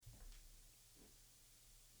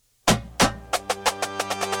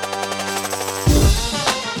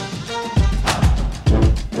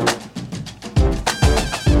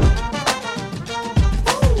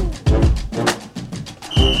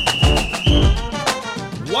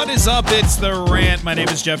What is up? It's The Rant. My name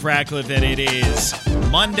is Jeff Ratcliffe, and it is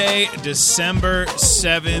Monday, December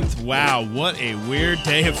 7th. Wow, what a weird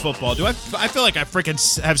day of football. I feel like I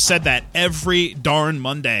freaking have said that every darn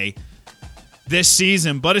Monday this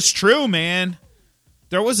season, but it's true, man.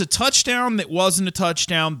 There was a touchdown that wasn't a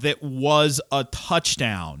touchdown that was a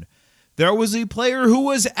touchdown. There was a player who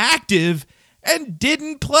was active and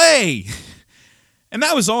didn't play. And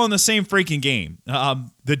that was all in the same freaking game.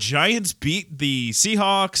 The Giants beat the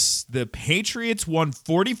Seahawks. The Patriots won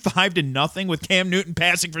 45-0 with Cam Newton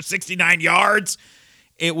passing for 69 yards.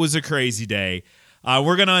 It was a crazy day.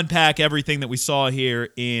 We're going to unpack everything that we saw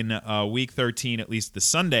here in Week 13, at least the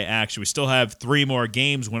Sunday action. We still have 3 more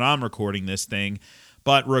games when I'm recording this thing.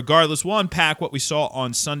 But regardless, we'll unpack what we saw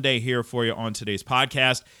on Sunday here for you on today's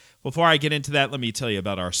podcast. Before I get into that, let me tell you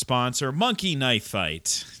about our sponsor, Monkey Knife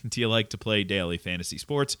Fight. Do you like to play daily fantasy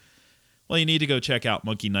sports? Well, you need to go check out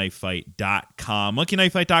monkeyknifefight.com.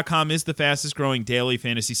 Monkeyknifefight.com is the fastest growing daily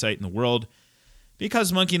fantasy site in the world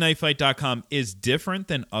because monkeyknifefight.com is different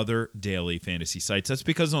than other daily fantasy sites. That's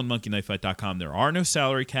because on monkeyknifefight.com there are no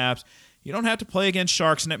salary caps. You don't have to play against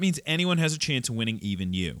sharks, and that means anyone has a chance of winning,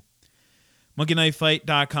 even you.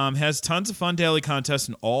 MonkeyKnifeFight.com has tons of fun daily contests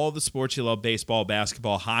in all the sports you love: baseball,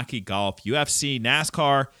 basketball, hockey, golf, UFC,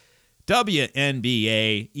 NASCAR,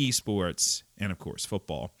 WNBA, esports, and, of course,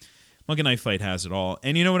 football. Monkey Knife Fight has it all.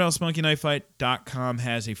 And you know what else? MonkeyKnifeFight.com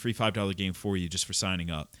has a free $5 game for you just for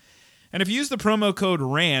signing up. And if you use the promo code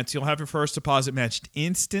RANT, you'll have your first deposit matched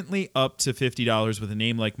instantly up to $50 with a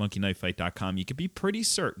name like MonkeyKnifeFight.com. You can be pretty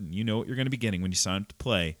certain you know what you're going to be getting when you sign up to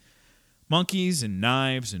play monkeys and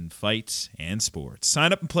knives and fights and sports.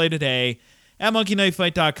 Sign up and play today at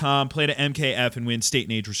monkeyknifefight.com. Play to MKF and win. State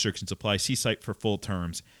and age restrictions apply. See site for full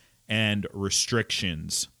terms and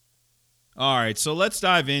restrictions. All right, so let's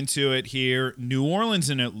dive into it here. New Orleans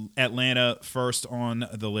and Atlanta first on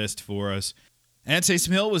the list for us. And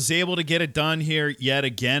Taysom Hill was able to get it done here yet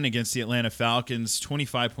again against the Atlanta Falcons.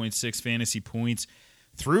 25.6 fantasy points.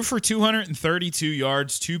 Threw for 232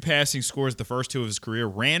 yards, 2 passing scores the first 2 of his career,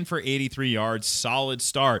 ran for 83 yards, solid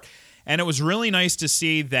start. And it was really nice to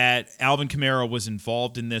see that Alvin Kamara was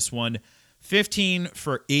involved in this one. 15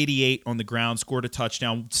 for 88 on the ground, scored a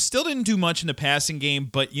touchdown. Still didn't do much in the passing game,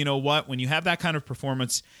 but you know what? When you have that kind of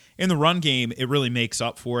performance in the run game, it really makes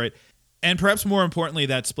up for it. And perhaps more importantly,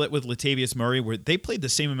 that split with Latavius Murray, where they played the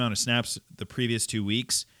same amount of snaps the previous 2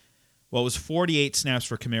 weeks. Well, it was 48 snaps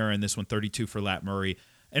for Kamara in this one, 32 for Lat Murray.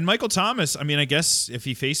 And Michael Thomas, I mean, I guess if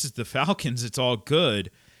he faces the Falcons, it's all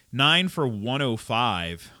good. 9 for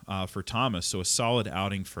 105 for Thomas, so a solid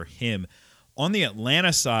outing for him. On the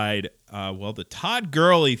Atlanta side, the Todd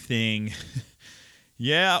Gurley thing,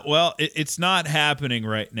 it's not happening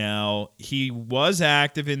right now. He was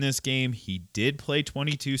active in this game. He did play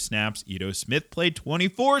 22 snaps. Ito Smith played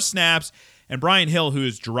 24 snaps. And Brian Hill, who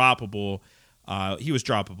is droppable, he was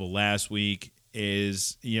droppable last week,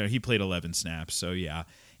 he played 11 snaps. So,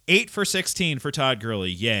 8 for 16 for Todd Gurley.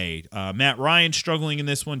 Yay. Matt Ryan struggling in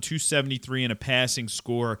this one, 273 and a passing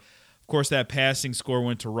score. Of course, that passing score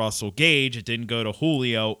went to Russell Gage. It didn't go to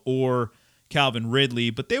Julio or Calvin Ridley,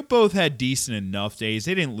 but they both had decent enough days.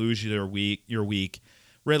 They didn't lose your week.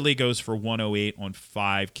 Ridley goes for 108 on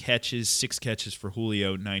 5 catches, 6 catches for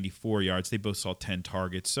Julio, 94 yards. They both saw 10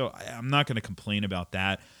 targets, so I'm not going to complain about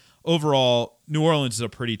that. Overall, New Orleans is a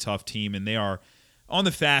pretty tough team, and they are on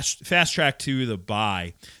the fast track to the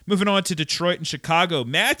bye. Moving on to Detroit and Chicago.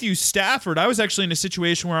 Matthew Stafford. I was actually in a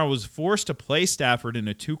situation where I was forced to play Stafford in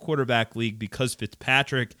a 2-quarterback league because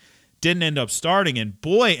Fitzpatrick didn't end up starting, and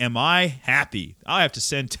boy, am I happy. I'll have to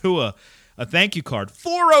send Tua a thank you card.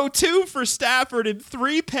 402 for Stafford and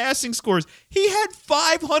 3 passing scores. He had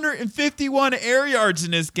 551 air yards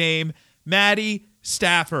in this game. Matty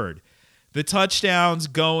Stafford. The touchdowns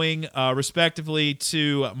going respectively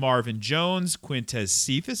to Marvin Jones, Quintez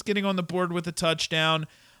Cephas getting on the board with a touchdown.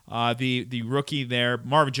 The rookie there,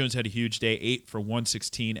 Marvin Jones had a huge day, 8 for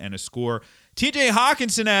 116 and a score. TJ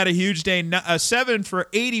Hawkinson had a huge day, 7 for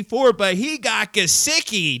 84, but he got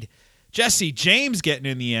Gesickied. Jesse James getting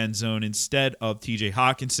in the end zone instead of TJ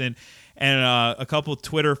Hawkinson. And a couple of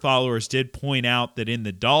Twitter followers did point out that in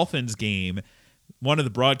the Dolphins game, one of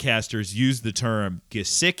the broadcasters used the term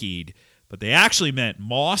Gesickied, but they actually meant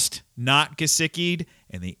mossed, not Gesickied,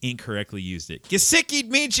 and they incorrectly used it. Gesickied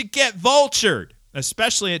means you get vultured,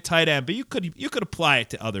 especially at tight end, but you could apply it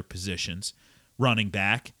to other positions. Running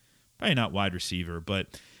back, probably not wide receiver, but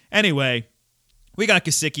anyway, we got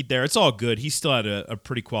Gesicki there. It's all good. He still had a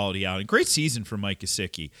pretty quality outing. Great season for Mike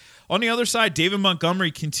Gesicki. On the other side, David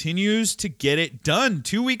Montgomery continues to get it done.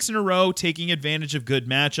 2 weeks in a row, taking advantage of good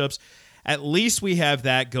matchups. At least we have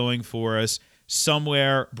that going for us.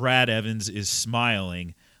 somewhere Brad Evans is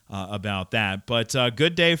smiling about that. But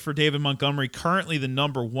good day for David Montgomery, currently the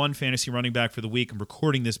number 1 fantasy running back for the week. I'm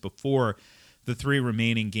recording this before the 3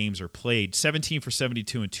 remaining games are played. 17 for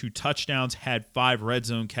 72 and 2 touchdowns, had 5 red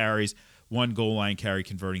zone carries, 1 goal line carry,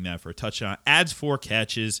 converting that for a touchdown. Adds 4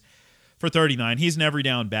 catches for 39. He's an every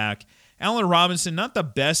down back. Allen Robinson, not the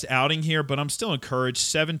best outing here, but I'm still encouraged.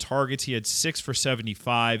 7 targets. He had 6 for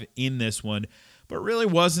 75 in this one, but really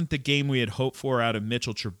wasn't the game we had hoped for out of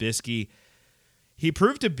Mitchell Trubisky. He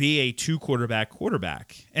proved to be a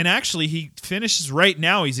 2-quarterback. And actually, he finishes right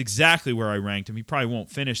now. He's exactly where I ranked him. He probably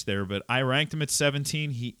won't finish there, but I ranked him at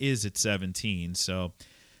 17. He is at 17. So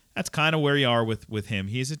that's kind of where you are with him.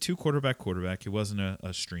 He's a 2-quarterback. He wasn't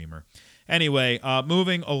a streamer. Anyway,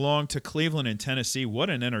 moving along to Cleveland and Tennessee.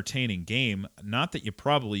 What an entertaining game. Not that you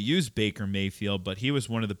probably used Baker Mayfield, but he was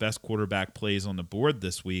one of the best quarterback plays on the board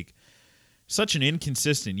this week. Such an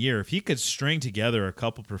inconsistent year. If he could string together a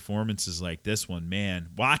couple performances like this one, man,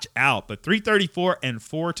 watch out. But 334 and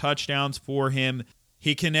 4 touchdowns for him.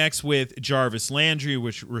 He connects with Jarvis Landry,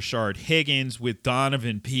 with Rashard Higgins, with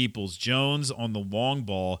Donovan Peoples-Jones on the long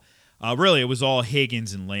ball. Really, it was all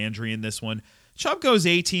Higgins and Landry in this one. Chubb goes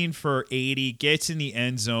 18 for 80, gets in the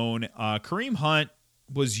end zone. Kareem Hunt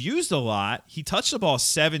was used a lot. He touched the ball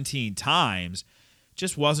 17 times.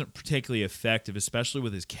 Just wasn't particularly effective, especially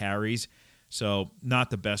with his carries. So not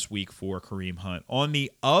the best week for Kareem Hunt. On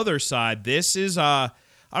the other side, this is I'm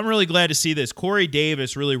really glad to see this. Corey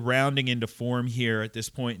Davis really rounding into form here at this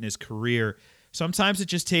point in his career. Sometimes it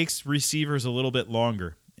just takes receivers a little bit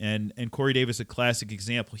longer. And Corey Davis, a classic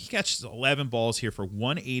example. He catches 11 balls here for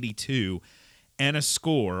 182 and a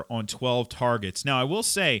score on 12 targets. Now, I will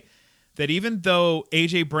say that even though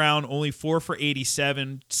A.J. Brown only 4 for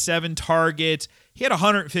 87, 7 targets, he had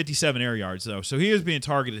 157 air yards, though, so he was being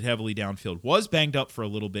targeted heavily downfield. Was banged up for a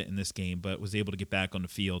little bit in this game, but was able to get back on the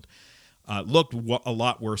field. Looked a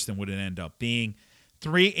lot worse than what it ended up being.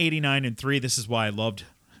 389 and 3. This is why I loved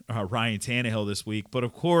Ryan Tannehill this week. But,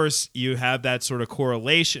 of course, you have that sort of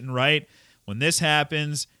correlation, right? When this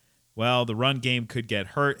happens, well, the run game could get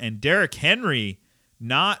hurt. And Derrick Henry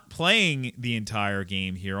not playing the entire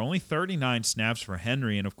game here. Only 39 snaps for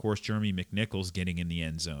Henry. And, of course, Jeremy McNichols getting in the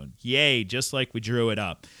end zone. Yay, just like we drew it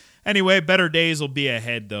up. Anyway, better days will be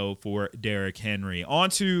ahead, though, for Derrick Henry. On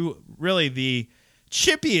to really the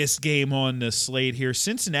chippiest game on the slate here.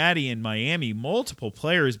 Cincinnati and Miami. Multiple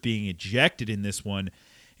players being ejected in this one,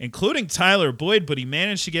 including Tyler Boyd, but he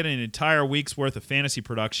managed to get an entire week's worth of fantasy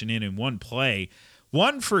production in one play.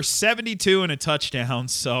 1 for 72 and a touchdown,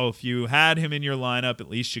 so if you had him in your lineup, at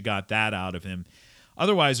least you got that out of him.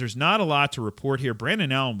 Otherwise, there's not a lot to report here. Brandon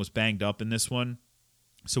Allen was banged up in this one,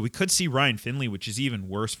 so we could see Ryan Finley, which is even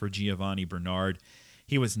worse for Giovanni Bernard.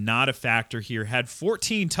 He was not a factor here. Had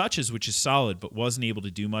 14 touches, which is solid, but wasn't able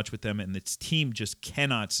to do much with them, and its team just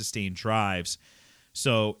cannot sustain drives.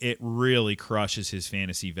 So it really crushes his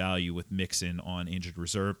fantasy value with Mixon on injured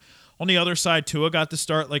reserve. On the other side, Tua got the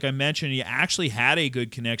start. Like I mentioned, he actually had a good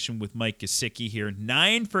connection with Mike Gesicki here.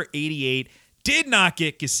 9 for 88. Did not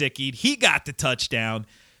get Gesicki'd. He got the touchdown.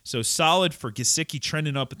 So solid for Gesicki,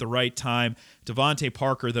 trending up at the right time. Devontae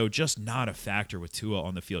Parker, though, just not a factor with Tua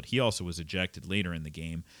on the field. He also was ejected later in the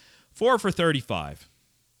game. 4 for 35.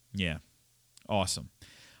 Yeah, awesome.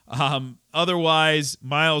 Otherwise,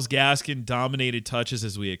 Myles Gaskin dominated touches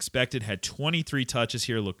as we expected, had 23 touches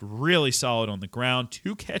here, looked really solid on the ground,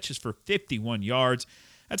 2 catches for 51 yards.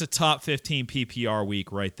 That's a top 15 PPR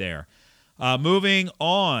week right there. Moving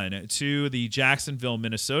on to the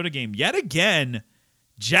Jacksonville-Minnesota game. Yet again,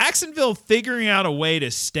 Jacksonville figuring out a way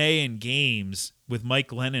to stay in games with Mike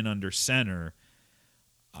Glennon under center.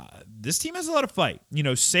 This team has a lot of fight. You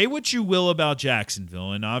know, say what you will about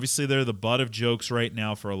Jacksonville, and obviously they're the butt of jokes right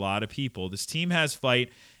now for a lot of people. This team has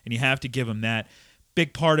fight, and you have to give them that.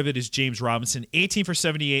 Big part of it is James Robinson, 18 for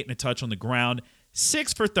 78 and a touch on the ground,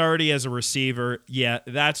 6 for 30 as a receiver. Yeah,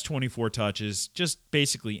 that's 24 touches. Just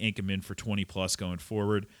basically ink him in for 20-plus going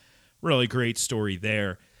forward. Really great story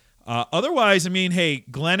there. Otherwise, I mean, hey,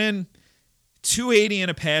 Glennon, 280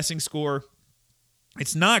 and a passing score.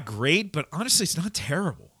 It's not great, but honestly, it's not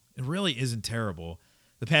terrible. It really isn't terrible.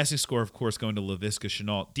 The passing score, of course, going to Laviska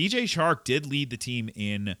Shenault. DJ Chark did lead the team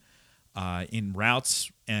in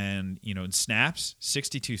routes and in snaps,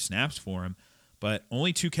 62 snaps for him, but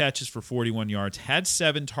only 2 catches for 41 yards. Had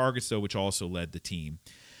 7 targets, though, which also led the team.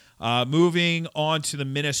 Moving on to the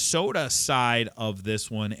Minnesota side of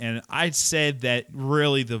this one, and I'd said that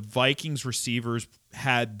really the Vikings receivers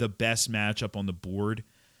had the best matchup on the board.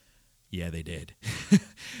 Yeah, they did.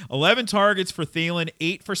 11 targets for Thielen,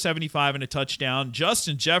 8 for 75 and a touchdown.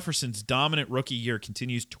 Justin Jefferson's dominant rookie year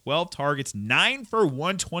continues. 12 targets, 9 for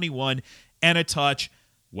 121 and a touch.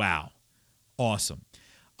 Wow. Awesome.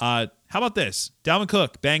 How about this? Dalvin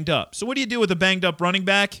Cook, banged up. So what do you do with a banged up running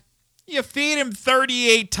back? You feed him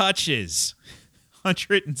 38 touches.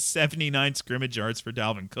 179 scrimmage yards for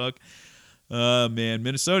Dalvin Cook. Man,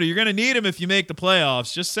 Minnesota, you're going to need him if you make the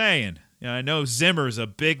playoffs. Just saying. Yeah, I know Zimmer's a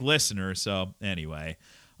big listener, so anyway,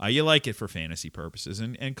 you like it for fantasy purposes.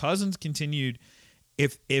 And Cousins continued.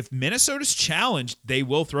 If Minnesota's challenged, they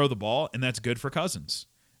will throw the ball, and that's good for Cousins.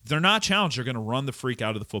 If they're not challenged, they're going to run the freak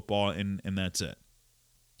out of the football, and that's it.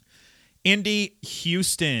 Indy,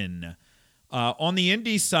 Houston. On the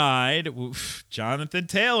Indy side, Jonathan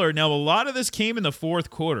Taylor. Now, a lot of this came in the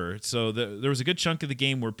fourth quarter, so there was a good chunk of the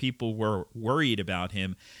game where people were worried about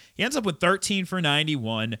him. He ends up with 13 for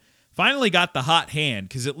 91. Finally got the hot hand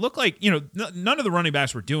because it looked like, none of the running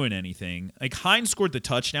backs were doing anything. Like Hines scored the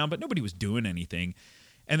touchdown, but nobody was doing anything.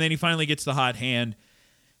 And then he finally gets the hot hand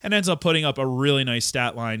and ends up putting up a really nice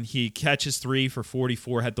stat line. He catches 3 for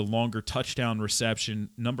 44, had the longer touchdown reception,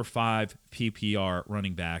 number 5 PPR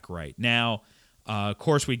running back right now. Of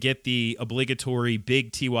course, we get the obligatory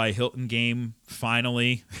big T.Y. Hilton game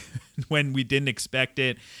finally when we didn't expect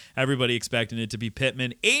it. Everybody expecting it to be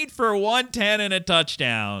Pittman. 8 for 110 and a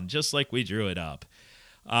touchdown, just like we drew it up.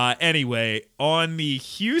 Anyway, on the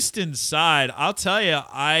Houston side, I'll tell you,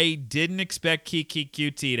 I didn't expect Kiki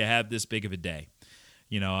QT to have this big of a day.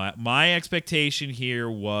 My expectation here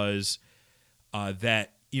was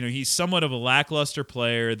that, he's somewhat of a lackluster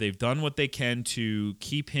player. They've done what they can to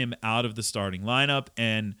keep him out of the starting lineup.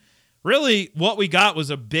 And really what we got was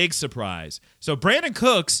a big surprise. So Brandon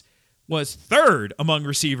Cooks was third among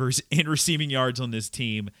receivers in receiving yards on this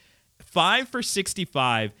team. 5 for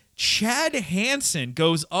 65. Chad Hansen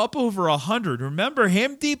goes up over 100. Remember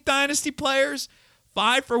him, Deep Dynasty players?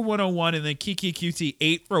 5 for 101, and then Kiki QT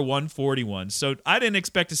 8 for 141. So I didn't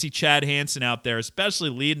expect to see Chad Hansen out there, especially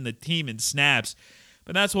leading the team in snaps.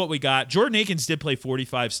 But that's what we got. Jordan Akins did play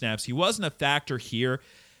 45 snaps. He wasn't a factor here.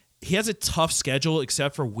 He has a tough schedule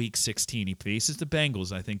except for Week 16. He faces the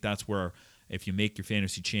Bengals. I think that's where, if you make your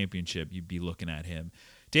fantasy championship, you'd be looking at him.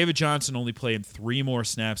 David Johnson only played 3 more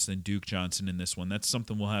snaps than Duke Johnson in this one. That's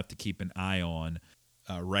something we'll have to keep an eye on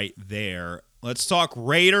right there. Let's talk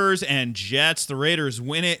Raiders and Jets. The Raiders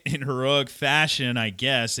win it in heroic fashion, I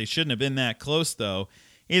guess. They shouldn't have been that close, though.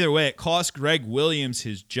 Either way, it cost Greg Williams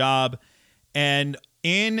his job. And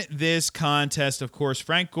in this contest, of course,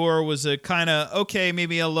 Frank Gore was a kind of,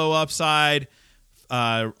 maybe a low upside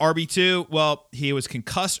RB2. Well, he was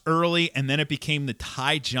concussed early, and then it became the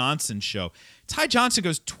Ty Johnson show. Ty Johnson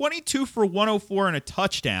goes 22 for 104 and a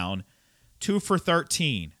touchdown, 2 for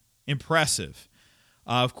 13. Impressive.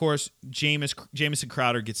 Of course, Jamison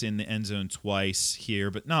Crowder gets in the end zone twice here,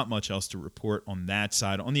 but not much else to report on that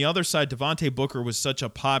side. On the other side, Devontae Booker was such a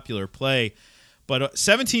popular play, but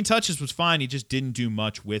 17 touches was fine. He just didn't do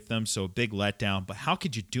much with them, so a big letdown. But how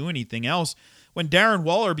could you do anything else when Darren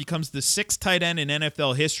Waller becomes the 6th tight end in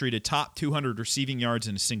NFL history to top 200 receiving yards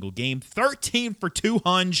in a single game? 13 for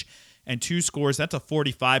 200 and 2 scores. That's a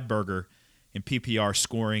 45 burger in PPR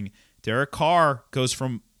scoring. Derek Carr goes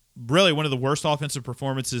from really one of the worst offensive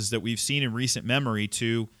performances that we've seen in recent memory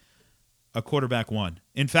to a quarterback 1.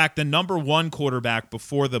 In fact, the number 1 quarterback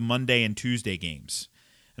before the Monday and Tuesday games.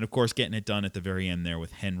 And, of course, getting it done at the very end there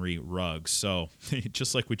with Henry Ruggs. So,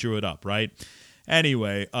 just like we drew it up, right?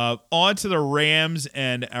 Anyway, on to the Rams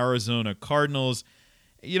and Arizona Cardinals.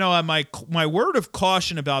 My word of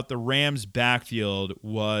caution about the Rams backfield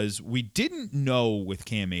was we didn't know with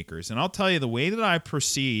Cam Akers. And I'll tell you, the way that I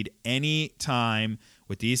proceed any time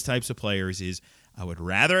with these types of players is I would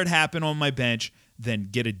rather it happen on my bench than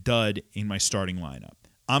get a dud in my starting lineup.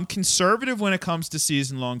 I'm conservative when it comes to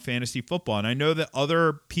season-long fantasy football, and I know that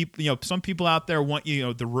other people, some people out there want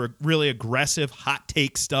the really aggressive hot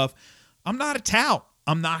take stuff. I'm not a tout.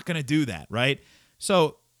 I'm not going to do that, right?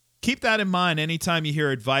 So keep that in mind anytime you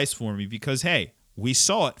hear advice for me because, hey, we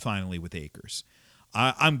saw it finally with Akers.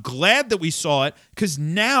 I'm glad that we saw it because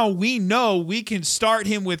now we know we can start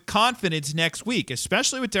him with confidence next week,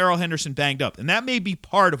 especially with Darrell Henderson banged up. And that may be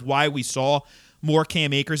part of why we saw more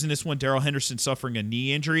Cam Akers in this one. Darrell Henderson suffering a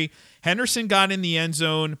knee injury. Henderson got in the end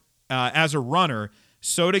zone as a runner.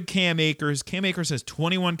 So did Cam Akers. Cam Akers has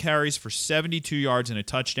 21 carries for 72 yards and a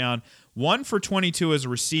touchdown. 1 for 22 as a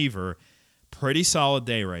receiver. Pretty solid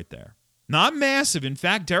day right there. Not massive. In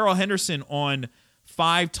fact, Darrell Henderson on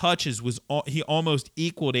 5 touches he almost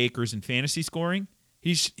equaled Akers in fantasy scoring.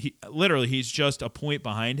 He's just a point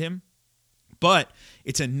behind him. But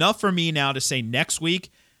it's enough for me now to say next week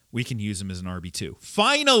we can use him as an RB2.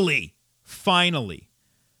 Finally.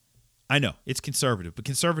 I know it's conservative, but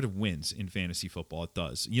conservative wins in fantasy football. It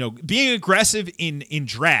does. Being aggressive in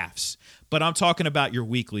drafts, but I'm talking about your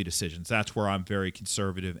weekly decisions. That's where I'm very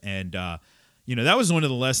conservative. And, that was one of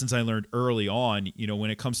the lessons I learned early on,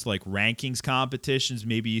 when it comes to like rankings competitions.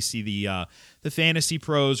 Maybe you see the Fantasy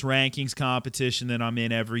Pros rankings competition that I'm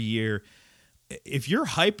in every year. If you're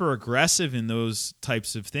hyper aggressive in those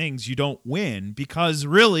types of things, you don't win, because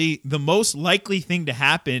really the most likely thing to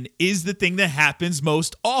happen is the thing that happens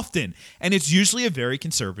most often. And it's usually a very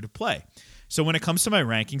conservative play. So when it comes to my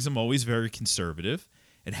rankings, I'm always very conservative.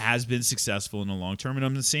 It has been successful in the long term. And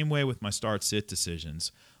I'm the same way with my start sit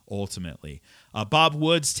decisions ultimately. Bob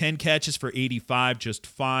Woods, 10 catches for 85, just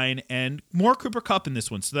fine. And more Cooper Kupp in this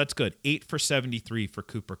one. So that's good. 8 for 73 for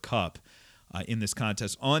Cooper Kupp. In this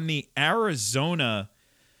contest. On the Arizona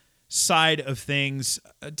side of things,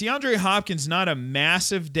 DeAndre Hopkins, not a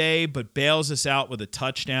massive day, but bails us out with a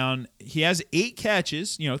touchdown. He has 8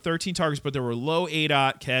 catches, 13 targets, but there were low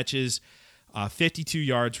ADOT catches, 52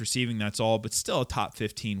 yards receiving, that's all, but still a top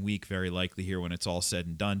 15 week, very likely here when it's all said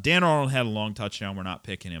and done. Dan Arnold had a long touchdown. We're not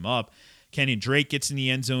picking him up. Kenyon Drake gets in the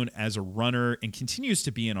end zone as a runner and continues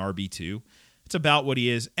to be an RB2. It's about what he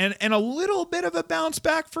is. And a little bit of a bounce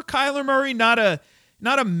back for Kyler Murray. Not a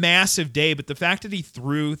massive day, but the fact that he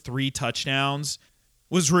threw 3 touchdowns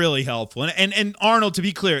was really helpful. And Arnold, to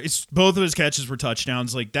be clear, it's both of his catches were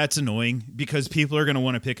touchdowns. Like, that's annoying because people are going to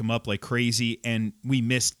want to pick him up like crazy, and we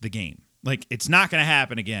missed the game. Like, it's not going to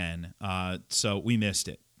happen again. So we missed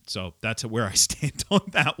it. So that's where I stand on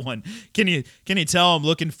that one. Can you tell I'm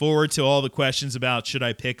looking forward to all the questions about should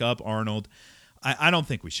I pick up Arnold? I don't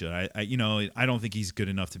think we should. I don't think he's good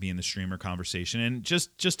enough to be in the streamer conversation. And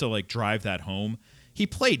just to like drive that home, he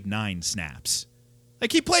played 9 snaps.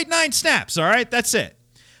 Like, he played 9 snaps. All right, that's it.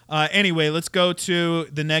 Anyway, let's go to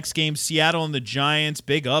the next game. Seattle and the Giants.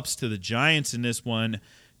 Big ups to the Giants in this one,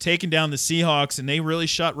 taking down the Seahawks, and they really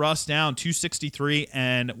shut Russ down. 263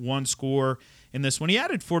 and 1 score in this one. He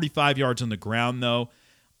added 45 yards on the ground though.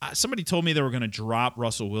 Somebody told me they were going to drop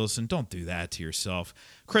Russell Wilson. Don't do that to yourself.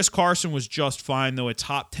 Chris Carson was just fine, though. A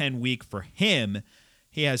top 10 week for him.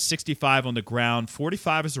 He has 65 on the ground,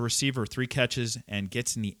 45 as a receiver, 3 catches, and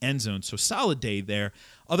gets in the end zone. So solid day there.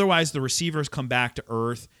 Otherwise, the receivers come back to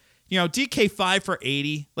earth. DK 5 for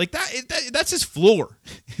 80. Like, that's his floor.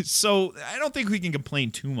 So I don't think we can complain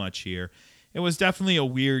too much here. It was definitely a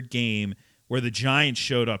weird game where the Giants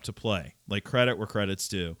showed up to play. Like, credit where credit's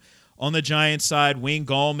due. On the Giants side, Wayne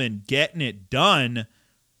Gallman getting it done,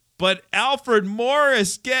 but Alfred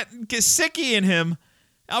Morris gets sicky in him.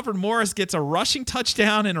 Alfred Morris gets a rushing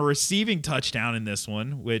touchdown and a receiving touchdown in this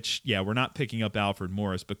one, which, yeah, we're not picking up Alfred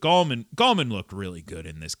Morris, but Gallman looked really good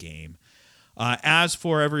in this game. As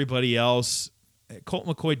for everybody else, Colt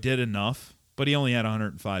McCoy did enough, but he only had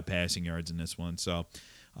 105 passing yards in this one, so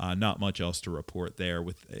not much else to report there.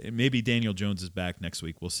 With maybe Daniel Jones is back next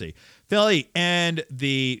week. We'll see. Philly and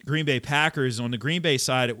the Green Bay Packers. On the Green Bay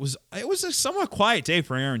side, it was a somewhat quiet day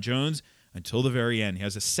for Aaron Jones until the very end. He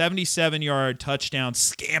has a 77-yard touchdown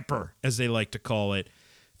scamper, as they like to call it.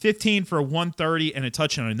 15 for 130 and a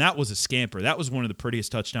touchdown, and that was a scamper. That was one of the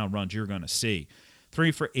prettiest touchdown runs you're going to see.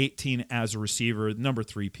 3 for 18 as a receiver, number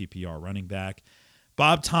 3 PPR running back.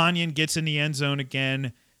 Bob Tonyan gets in the end zone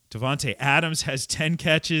again. Devontae Adams has 10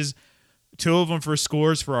 catches, 2 of them for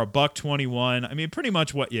scores for our $121. I mean, pretty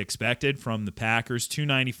much what you expected from the Packers.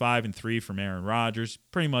 295 and 3 from Aaron Rodgers.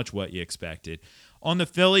 Pretty much what you expected. On the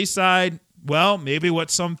Philly side, well, maybe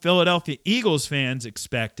what some Philadelphia Eagles fans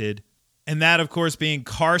expected. And that, of course, being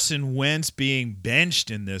Carson Wentz being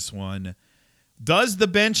benched in this one. Does the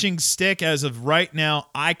benching stick as of right now?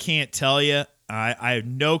 I can't tell you. I have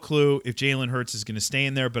no clue if Jalen Hurts is going to stay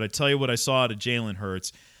in there, but I tell you what I saw out of Jalen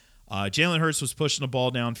Hurts. Jalen Hurts was pushing the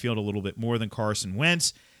ball downfield a little bit more than Carson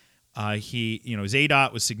Wentz. His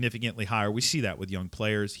ADOT was significantly higher. We see that with young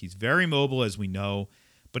players. He's very mobile, as we know,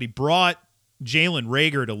 but he brought Jalen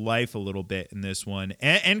Reagor to life a little bit in this one.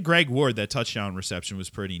 And Greg Ward, that touchdown reception was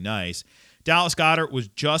pretty nice. Dallas Goedert was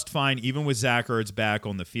just fine, even with Zach Ertz back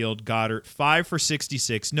on the field. Goddard, 5 for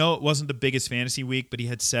 66. No, it wasn't the biggest fantasy week, but he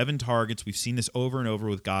had 7 targets. We've seen this over and over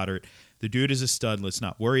with Goddard. The dude is a stud. Let's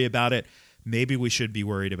not worry about it. Maybe we should be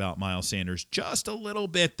worried about Miles Sanders just a little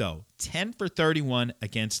bit, though. 10 for 31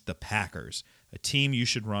 against the Packers, a team you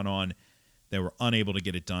should run on. They were unable to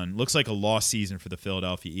get it done. Looks like a lost season for the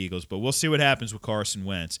Philadelphia Eagles, but we'll see what happens with Carson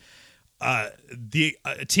Wentz. The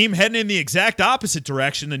team heading in the exact opposite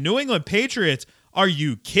direction, the New England Patriots. Are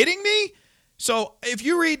you kidding me? So if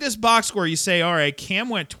you read this box score, you say, all right, Cam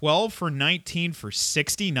went 12 for 19 for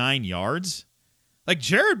 69 yards. Like,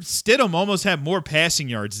 Jared Stidham almost had more passing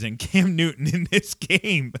yards than Cam Newton in this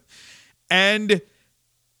game. And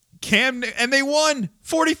they won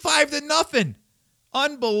 45-0.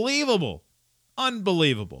 Unbelievable.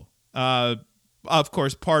 Of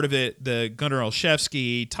course, part of it, the Gunnar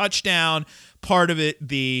Olszewski touchdown. Part of it,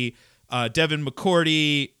 the Devin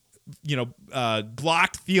McCourty,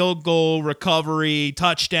 blocked field goal recovery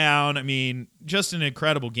touchdown. I mean, just an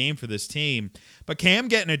incredible game for this team. But Cam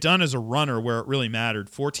getting it done as a runner where it really mattered.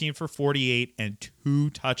 14 for 48 and 2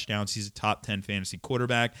 touchdowns. He's a top 10 fantasy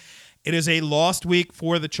quarterback. It is a lost week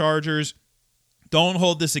for the Chargers. Don't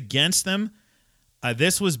hold this against them.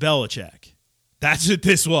 This was Belichick. That's what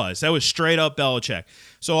this was. That was straight up Belichick.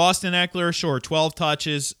 So Austin Eckler, sure, 12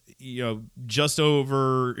 touches, just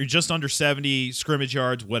under 70 scrimmage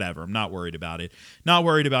yards, whatever. I'm not worried about it. Not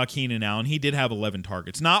worried about Keenan Allen. He did have 11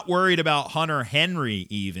 targets. Not worried about Hunter Henry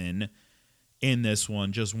even in this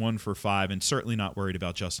one, just 1 for 5, and certainly not worried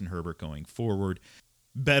about Justin Herbert going forward.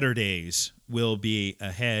 Better days will be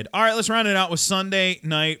ahead. All right, let's round it out with Sunday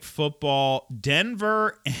Night Football.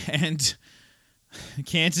 Denver and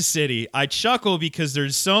Kansas City. I chuckle because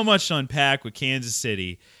there's so much to unpack with Kansas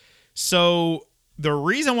City. So the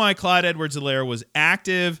reason why Clyde Edwards-Helaire was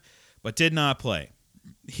active but did not play.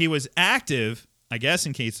 He was active, I guess,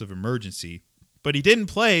 in case of emergency, but he didn't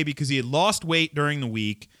play because he had lost weight during the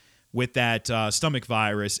week with that stomach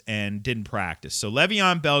virus and didn't practice. So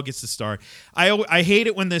Le'Veon Bell gets the start. I hate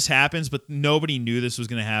it when this happens, but nobody knew this was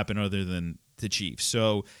going to happen other than the Chiefs.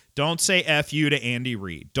 So don't say F you to Andy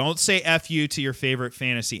Reid. Don't say F you to your favorite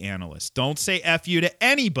fantasy analyst. Don't say F you to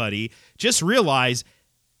anybody. Just realize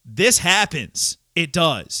this happens. It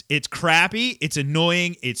does. It's crappy. It's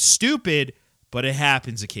annoying. It's stupid, but it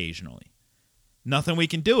happens occasionally. Nothing we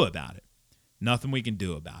can do about it.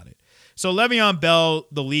 So Le'Veon Bell,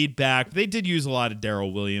 the lead back, they did use a lot of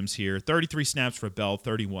Darrell Williams here. 33 snaps for Bell,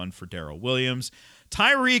 31 for Darrell Williams.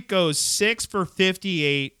 Tyreek goes 6 for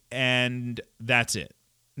 58, and that's it.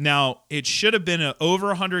 Now, it should have been an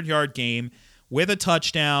over 100-yard game with a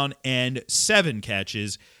touchdown and 7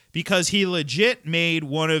 catches because he legit made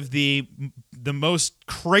one of the most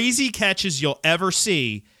crazy catches you'll ever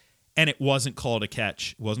see, and it wasn't called a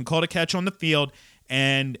catch. It wasn't called a catch on the field.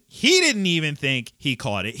 And he didn't even think he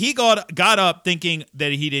caught it. He got up thinking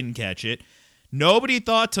that he didn't catch it. Nobody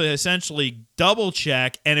thought to essentially double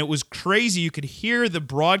check, and it was crazy. You could hear the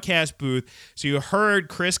broadcast booth. So you heard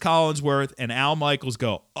Chris Collinsworth and Al Michaels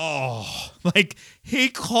go, oh, like he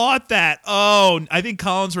caught that. Oh, I think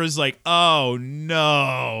Collinsworth was like, oh,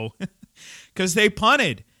 no, because they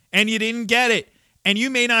punted and you didn't get it. And you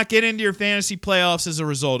may not get into your fantasy playoffs as a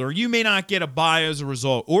result, or you may not get a bye as a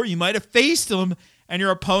result, or you might have faced them and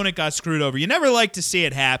your opponent got screwed over. You never like to see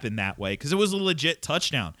it happen that way because it was a legit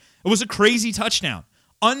touchdown. It was a crazy touchdown.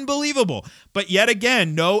 Unbelievable. But yet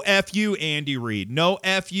again, no F you, Andy Reid. No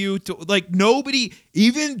F you. Nobody,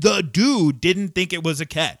 even the dude, didn't think it was a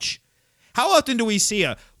catch. How often do we see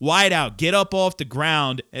a wideout get up off the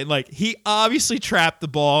ground and he obviously trapped the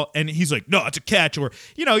ball and he's like, no, it's a catch, or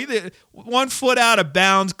 1 foot out of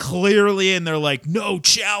bounds clearly, and they're like, no,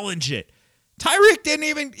 challenge it. Tyreek didn't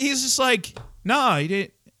even. He's just like, no, he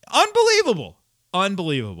didn't.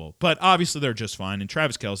 Unbelievable. But obviously they're just fine. And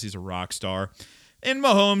Travis Kelce's a rock star. And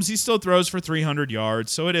Mahomes, he still throws for 300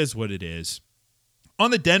 yards, so it is what it is.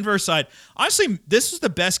 On the Denver side, honestly, this was the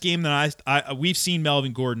best game that we've seen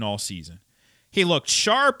Melvin Gordon all season. He looked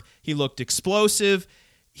sharp. He looked explosive.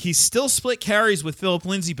 He still split carries with Phillip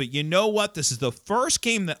Lindsay, but you know what? This is the first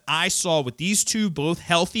game that I saw with these two both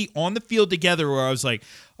healthy on the field together where I was like,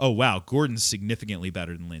 oh, wow, Gordon's significantly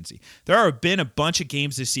better than Lindsay. There have been a bunch of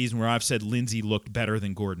games this season where I've said Lindsay looked better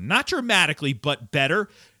than Gordon. Not dramatically, but better.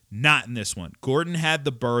 Not in this one. Gordon had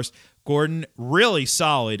the burst. Gordon, really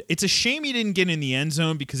solid. It's a shame he didn't get in the end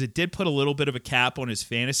zone because it did put a little bit of a cap on his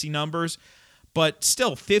fantasy numbers, but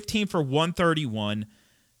still 15 for 131.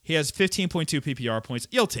 He has 15.2 PPR points.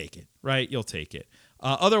 You'll take it, right? You'll take it.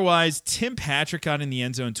 Otherwise, Tim Patrick got in the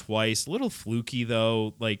end zone twice. A little fluky,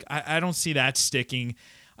 though. I don't see that sticking.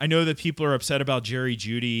 I know that people are upset about Jerry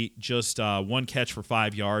Jeudy, just 1 catch for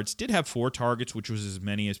 5 yards. Did have 4 targets, which was as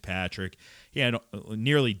many as Patrick. He had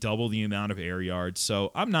nearly double the amount of air yards,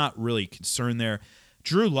 so I'm not really concerned there.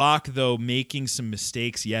 Drew Lock, though, making some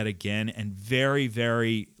mistakes yet again, and very,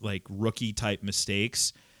 very rookie-type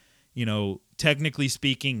mistakes. Technically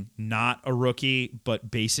speaking, not a rookie,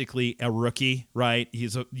 but basically a rookie, right?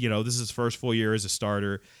 He's this is his first full year as a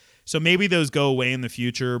starter. So maybe those go away in the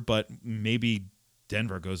future, but maybe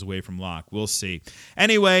Denver goes away from Locke. We'll see.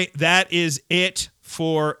 Anyway, that is it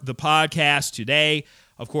for the podcast today.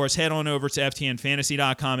 Of course, head on over to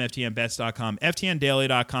ftnfantasy.com, ftnbets.com,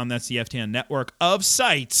 ftndaily.com. That's the FTN network of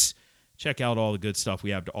sites. Check out all the good stuff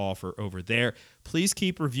we have to offer over there. Please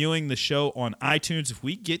keep reviewing the show on iTunes. If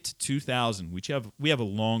we get to 2,000, we have a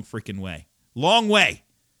long freaking way. Long way.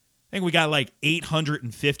 I think we got like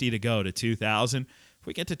 850 to go to 2,000. If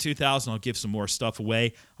we get to 2,000, I'll give some more stuff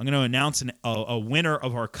away. I'm going to announce a winner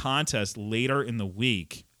of our contest later in the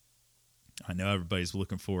week. I know everybody's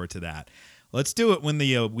looking forward to that. Let's do it when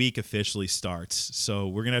the week officially starts. So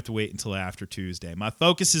we're going to have to wait until after Tuesday. My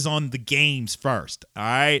focus is on the games first, all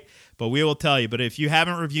right? But we will tell you. But if you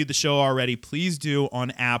haven't reviewed the show already, please do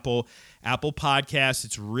on Apple Podcasts.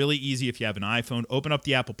 It's really easy if you have an iPhone. Open up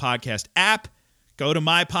the Apple Podcast app. Go to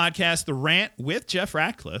my podcast, The Rant with Jeff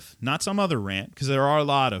Ratcliffe, not some other rant, because there are a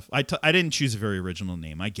lot of... I didn't choose a very original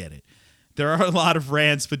name. I get it. There are a lot of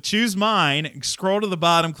rants, but choose mine. Scroll to the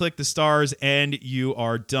bottom, click the stars, and you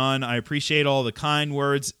are done. I appreciate all the kind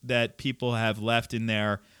words that people have left in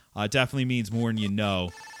there. Definitely means more than you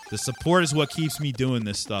know. The support is what keeps me doing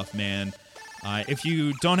this stuff, man. If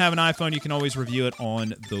you don't have an iPhone, you can always review it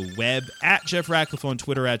on the web at Jeff Ratcliffe on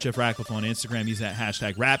Twitter, at Jeff Ratcliffe on Instagram. Use that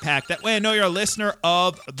hashtag RatPack. That way I know you're a listener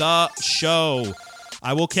of the show.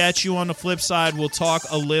 I will catch you on the flip side. We'll talk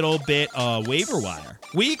a little bit waiver wire.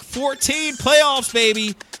 Week 14 playoffs,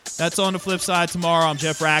 baby. That's on the flip side tomorrow. I'm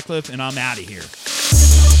Jeff Ratcliffe, and I'm out of here.